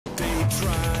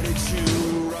Try to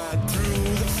chew right through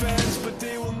the fence, but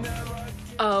they will never.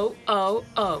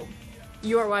 Oh.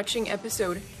 You are watching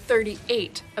episode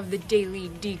 38 of the Daily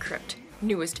Decrypt,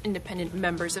 newest independent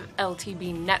members of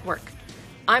LTB Network.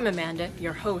 I'm Amanda,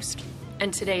 your host,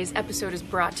 and today's episode is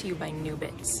brought to you by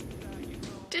Newbits.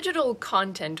 Digital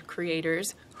content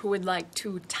creators who would like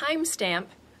to timestamp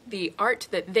the art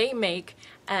that they make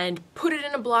and put it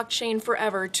in a blockchain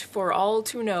forever for all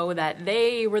to know that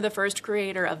they were the first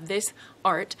creator of this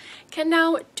art can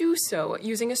now do so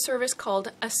using a service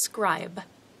called Ascribe.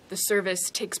 The service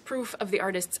takes proof of the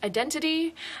artist's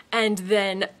identity and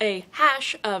then a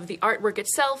hash of the artwork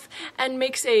itself and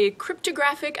makes a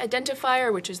cryptographic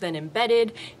identifier which is then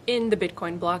embedded in the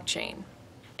Bitcoin blockchain.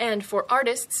 And for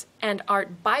artists and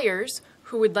art buyers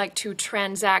who would like to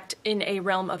transact in a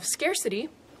realm of scarcity,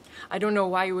 I don't know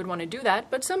why you would want to do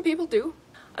that, but some people do.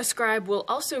 Ascribe will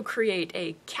also create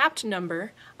a capped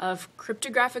number of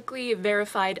cryptographically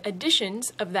verified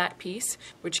editions of that piece,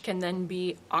 which can then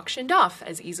be auctioned off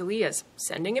as easily as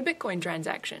sending a Bitcoin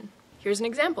transaction. Here's an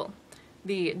example.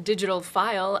 The digital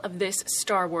file of this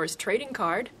Star Wars trading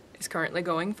card is currently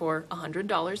going for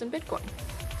 $100 in Bitcoin.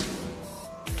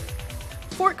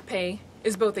 ForkPay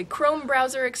is both a Chrome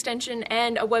browser extension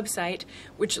and a website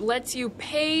which lets you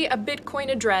pay a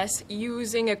Bitcoin address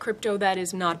using a crypto that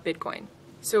is not Bitcoin.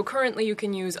 So currently you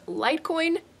can use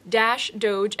Litecoin, Dash,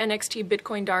 Doge, NXT,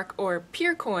 Bitcoin Dark, or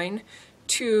Peercoin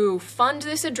to fund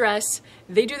this address.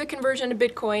 They do the conversion to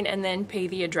Bitcoin and then pay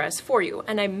the address for you.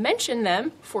 And I mention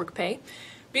them, ForkPay,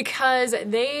 because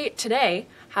they today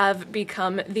have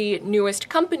become the newest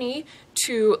company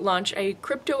to launch a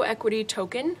cryptoequity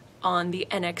token on the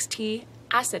NXT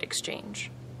Asset Exchange.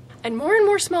 And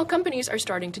more small companies are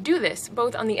starting to do this,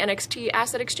 both on the NXT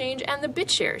Asset Exchange and the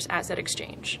BitShares Asset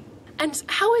Exchange. And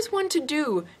how is one to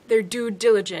do their due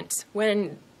diligence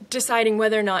when deciding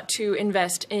whether or not to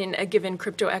invest in a given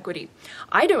crypto equity?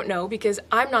 I don't know because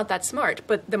I'm not that smart,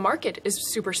 but the market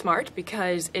is super smart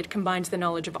because it combines the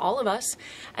knowledge of all of us.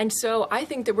 And so I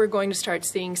think that we're going to start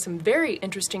seeing some very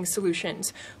interesting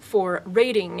solutions for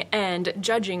rating and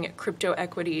judging crypto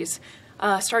equities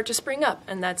start to spring up,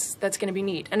 and that's going to be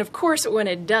neat. And of course, when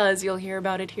it does, you'll hear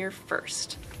about it here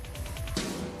first.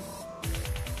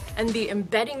 And the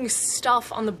embedding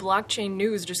stuff on the blockchain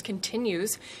news just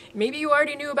continues. Maybe you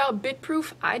already knew about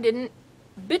Bitproof. I didn't.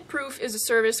 Bitproof is a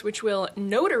service which will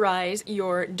notarize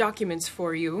your documents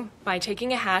for you by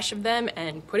taking a hash of them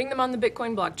and putting them on the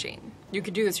Bitcoin blockchain. You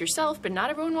could do this yourself, but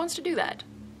not everyone wants to do that.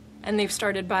 And they've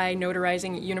started by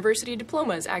notarizing university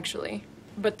diplomas, actually.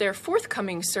 But their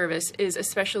forthcoming service is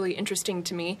especially interesting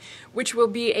to me, which will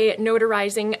be a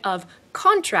notarizing of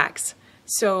contracts.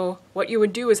 So what you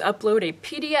would do is upload a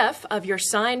PDF of your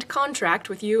signed contract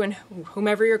with you and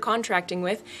whomever you're contracting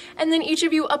with, and then each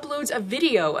of you uploads a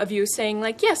video of you saying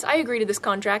like, yes, I agree to this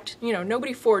contract,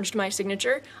 nobody forged my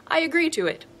signature, I agree to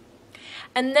it.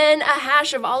 And then a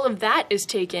hash of all of that is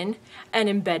taken and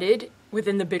embedded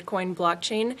within the Bitcoin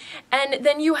blockchain, and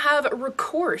then you have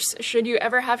recourse should you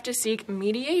ever have to seek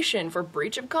mediation for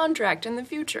breach of contract in the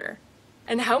future.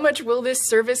 And how much will this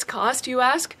service cost, you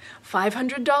ask?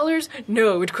 $500?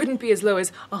 No, it couldn't be as low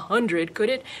as $100, could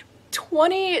it?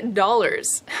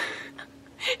 $20.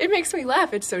 It makes me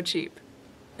laugh, it's so cheap.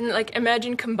 And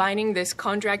imagine combining this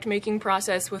contract making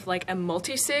process with a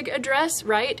multi-sig address,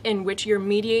 right? In which your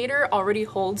mediator already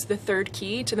holds the third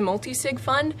key to the multi-sig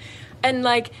fund. And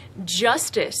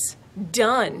justice,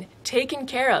 done, taken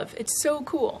care of. It's so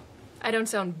cool. I don't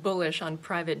sound bullish on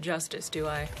private justice, do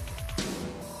I?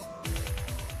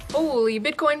 Holy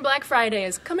Bitcoin Black Friday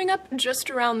is coming up just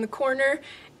around the corner,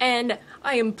 and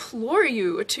I implore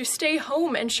you to stay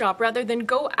home and shop rather than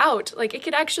go out. It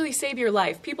could actually save your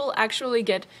life. People actually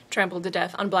get trampled to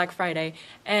death on Black Friday,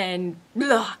 and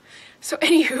blah. So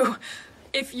anywho,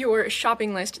 if your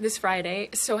shopping list this Friday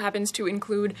so happens to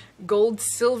include gold,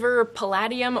 silver,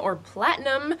 palladium, or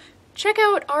platinum, check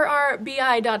out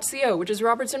rrbi.co, which is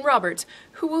Robertson Roberts,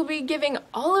 who will be giving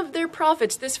all of their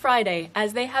profits this Friday,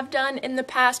 as they have done in the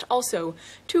past also,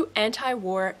 to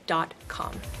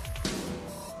antiwar.com.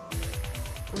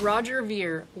 Roger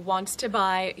Ver wants to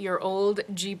buy your old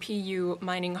GPU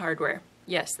mining hardware.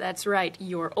 Yes, that's right,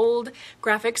 your old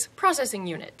graphics processing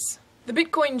units. The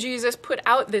Bitcoin Jesus put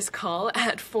out this call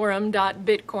at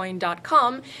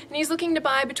forum.bitcoin.com, and he's looking to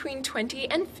buy between 20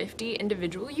 and 50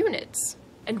 individual units.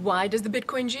 And why does the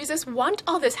Bitcoin Jesus want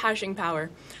all this hashing power?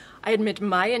 I admit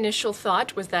my initial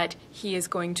thought was that he is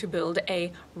going to build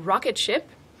a rocket ship,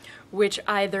 which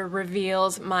either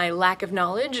reveals my lack of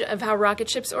knowledge of how rocket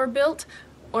ships are built,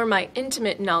 or my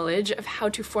intimate knowledge of how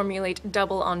to formulate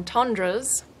double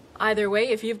entendres. Either way,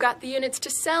 if you've got the units to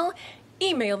sell,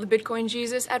 email the Bitcoin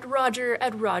Jesus at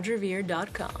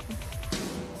roger@rogerveer.com.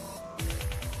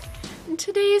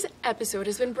 Today's episode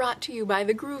has been brought to you by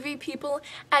the groovy people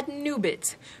at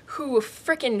Nubits, who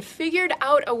frickin' figured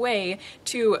out a way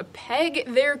to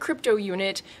peg their crypto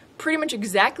unit pretty much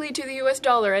exactly to the US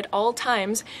dollar at all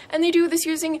times, and they do this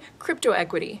using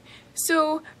cryptoequity.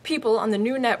 So people on the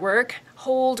new network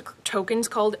hold tokens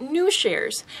called new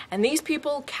shares, and these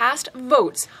people cast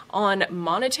votes on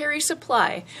monetary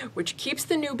supply, which keeps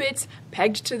the Nubits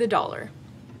pegged to the dollar.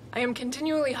 I am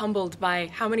continually humbled by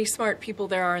how many smart people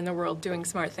there are in the world doing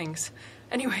smart things.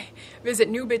 Anyway,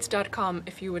 visit newbits.com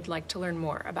if you would like to learn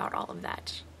more about all of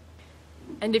that.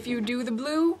 And if you do the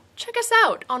blue, check us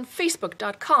out on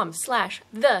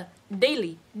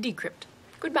facebook.com/thedailydecrypt.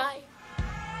 Goodbye.